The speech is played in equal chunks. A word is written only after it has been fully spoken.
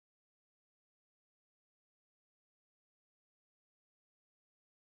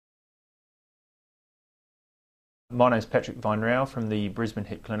My name is Patrick Weinrauch from the Brisbane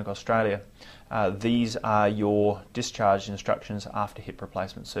Hip Clinic, Australia. These are your discharge instructions after hip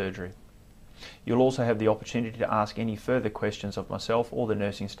replacement surgery. You'll also have the opportunity to ask any further questions of myself or the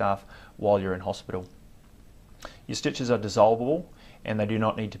nursing staff while you're in hospital. Your stitches are dissolvable and they do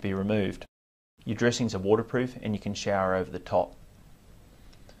not need to be removed. Your dressings are waterproof and you can shower over the top.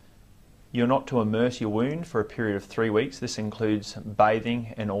 You're not to immerse your wound for a period of 3 weeks. This includes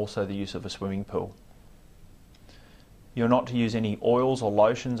bathing and also the use of a swimming pool. You're not to use any oils or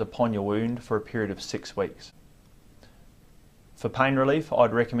lotions upon your wound for a period of 6 weeks. For pain relief,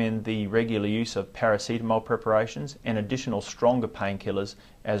 I'd recommend the regular use of paracetamol preparations and additional stronger painkillers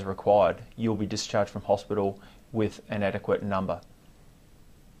as required. You'll be discharged from hospital with an adequate number.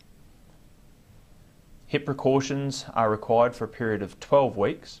 Hip precautions are required for a period of 12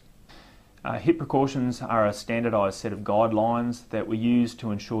 weeks. Hip precautions are a standardised set of guidelines that we use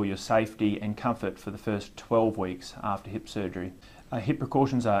to ensure your safety and comfort for the first 12 weeks after hip surgery. Hip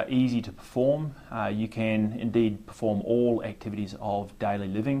precautions are easy to perform. You can indeed perform all activities of daily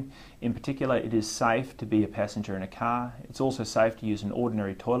living. In particular, it is safe to be a passenger in a car. It's also safe to use an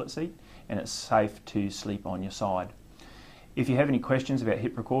ordinary toilet seat, and it's safe to sleep on your side. If you have any questions about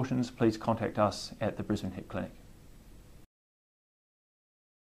hip precautions, please contact us at the Brisbane Hip Clinic.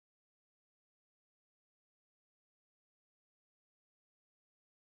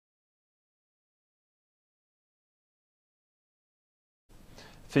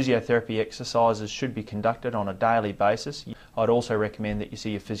 Physiotherapy exercises should be conducted on a daily basis. I'd also recommend that you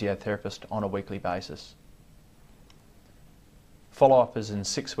see your physiotherapist on a weekly basis. Follow-up is in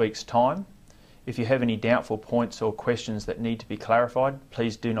 6 weeks' time. If you have any doubtful points or questions that need to be clarified,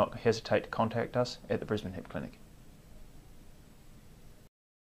 please do not hesitate to contact us at the Brisbane Hip Clinic.